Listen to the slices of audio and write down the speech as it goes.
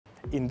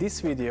In this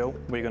video,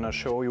 we're gonna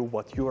show you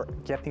what you're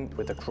getting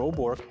with the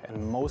GrowBorg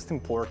and most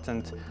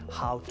important,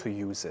 how to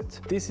use it.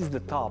 This is the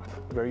top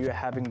where you're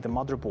having the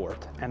motherboard,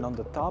 and on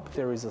the top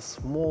there is a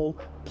small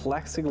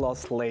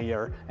plexiglass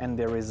layer and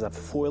there is a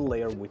foil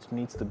layer which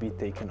needs to be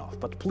taken off.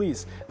 But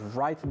please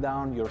write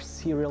down your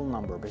serial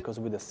number, because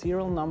with the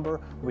serial number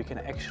we can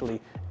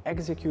actually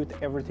execute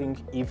everything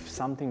if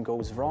something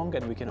goes wrong,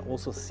 and we can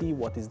also see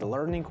what is the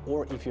learning,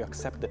 or if you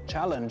accept the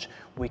challenge,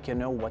 we can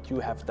know what you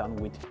have done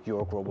with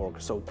your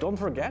GrowBorg. So don't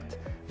forget,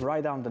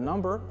 write down the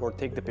number or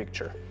take the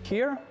picture.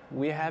 Here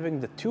we're having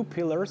the two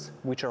pillars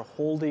which are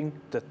holding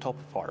the top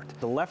part.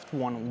 The left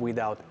one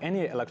without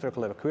any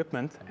electrical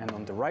equipment, and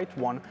on the right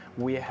one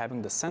we're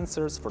having the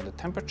sensors for the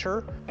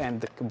temperature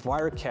and the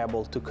wire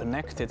cable to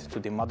connect it to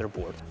the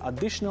motherboard.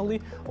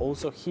 Additionally,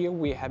 also here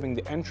we're having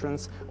the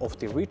entrance of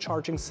the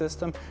recharging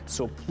system,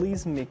 so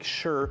please make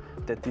sure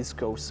that this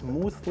goes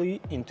smoothly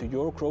into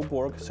your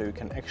GrowBorg so you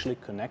can actually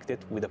connect it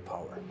with the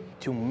power.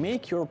 To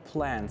make your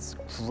plants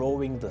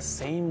growing the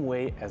same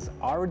way as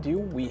ours do,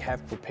 we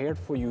have prepared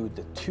for you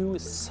the two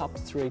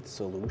substrate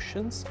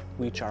solutions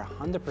which are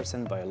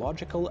 100%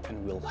 biological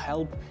and will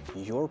help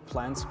your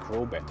plants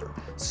grow better.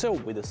 So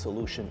with the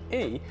solution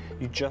A,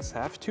 you just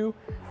have to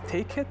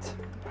take it,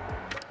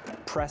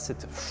 press it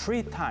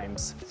 3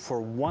 times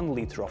for 1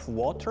 liter of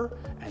water,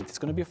 and it's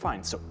gonna be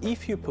fine. So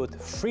if you put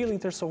 3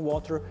 liters of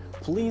water,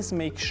 please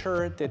make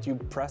sure that you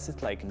press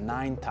it like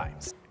 9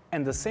 times.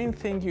 And the same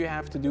thing you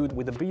have to do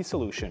with the B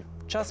solution.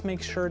 Just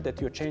make sure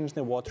that you change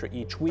the water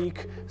each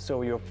week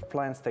so your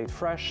plants stay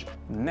fresh.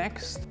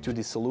 Next to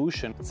the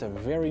solution, it's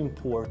very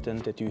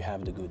important that you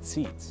have the good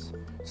seeds.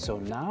 So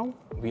now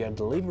we are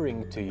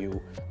delivering to you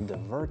the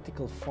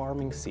vertical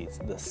farming seeds,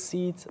 the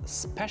seeds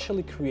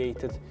specially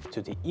created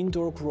to the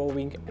indoor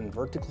growing and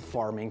vertical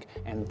farming,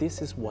 and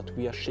this is what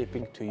we are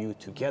shipping to you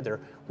together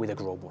with a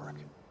GrowBorg.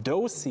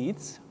 Those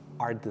seeds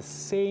are the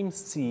same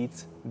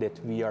seeds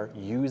that we are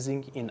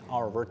using in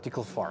our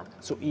vertical farm.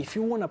 So if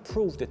you want to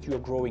prove that you are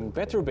growing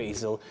better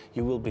basil,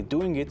 you will be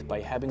doing it by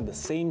having the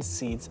same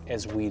seeds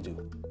as we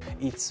do.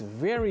 It's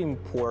very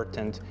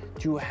important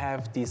to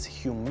have these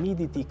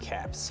humidity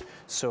caps.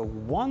 So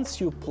once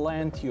you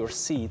plant your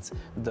seeds,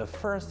 the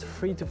first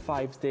 3 to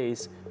 5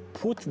 days,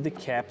 put the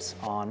caps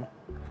on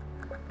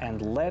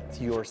and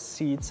let your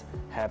seeds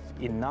have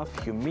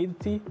enough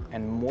humidity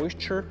and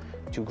moisture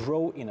to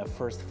grow in the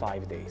first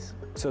 5 days.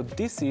 So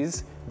this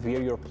is where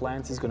your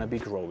plant is gonna be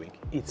growing.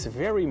 It's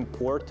very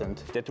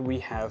important that we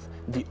have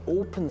the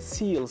open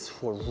seals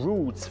for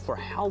roots, for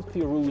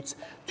healthy roots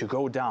to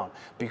go down,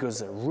 because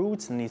the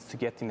roots need to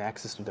get in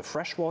access to the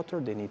fresh water,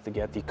 they need to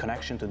get the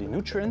connection to the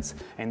nutrients,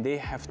 and they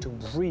have to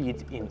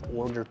breathe in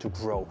order to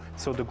grow.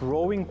 So the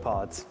growing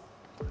pods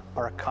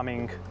are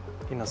coming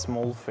in a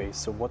small phase.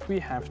 So what we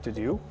have to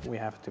do, we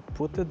have to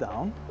put it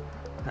down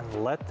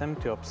and let them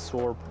to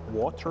absorb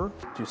water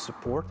to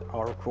support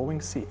our growing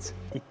seeds.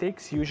 It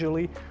takes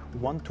usually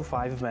 1 to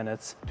 5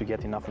 minutes to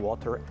get enough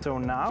water. So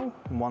now,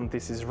 once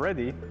this is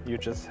ready, you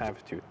just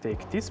have to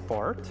take this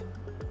part,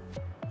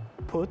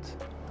 put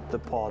the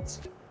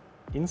pods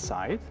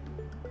inside,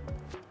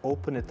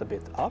 open it a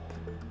bit up,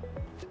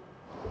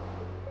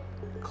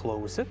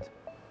 close it,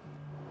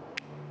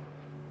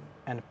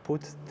 and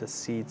put the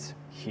seeds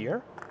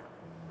here,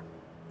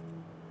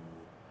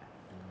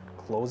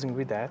 closing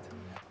with that.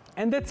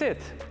 And that's it.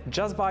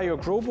 Just buy your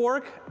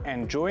GrowBorg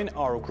and join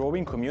our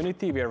growing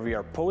community where we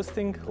are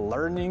posting,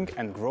 learning,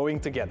 and growing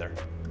together.